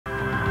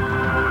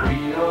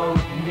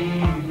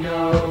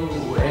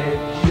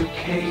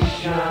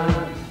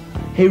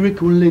Hey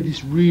Rick, I want to lay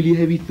this really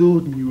heavy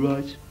thought on you,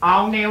 right?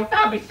 Oh, Neil,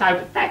 don't be so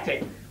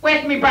pathetic.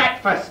 Where's me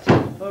breakfast?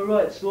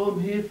 Alright, so all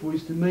I'm here for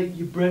is to make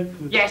you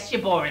breakfast. Yes, you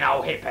boring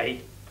old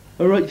hippie.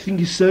 Alright, you think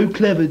you're so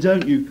clever,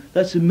 don't you?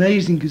 That's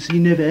amazing, because you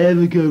never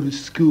ever go to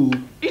school.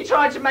 You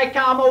trying to make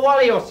I'm a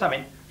Wally or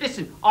something?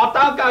 Listen, I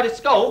don't go to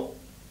school,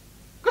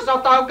 because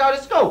I don't go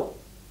to school.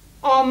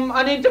 I'm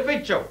an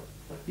individual.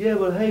 Yeah,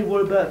 well, hey,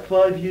 what about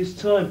 5 years'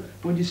 time,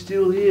 when you're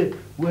still here,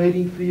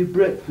 waiting for your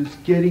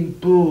breakfast, getting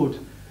bored,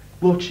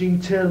 watching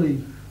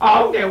telly?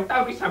 Oh, Neil,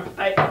 don't be so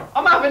pathetic.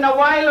 I'm having a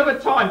whale of a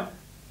time.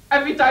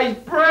 Every day's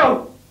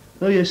brill.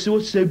 Oh yeah, so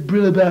what's so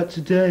brill about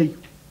today?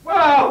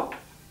 Well,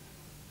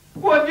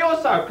 if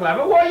you're so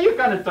clever, what are you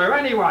going to do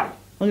anyway? I'm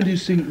going to do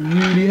something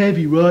really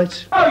heavy,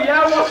 right? Oh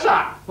yeah, what's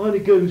that? I'm going to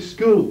go to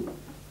school.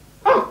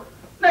 Oh,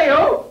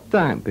 Neil!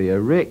 Don't be a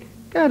Rick.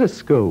 Go to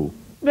school.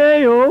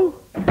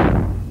 Neil!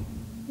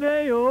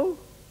 Neil!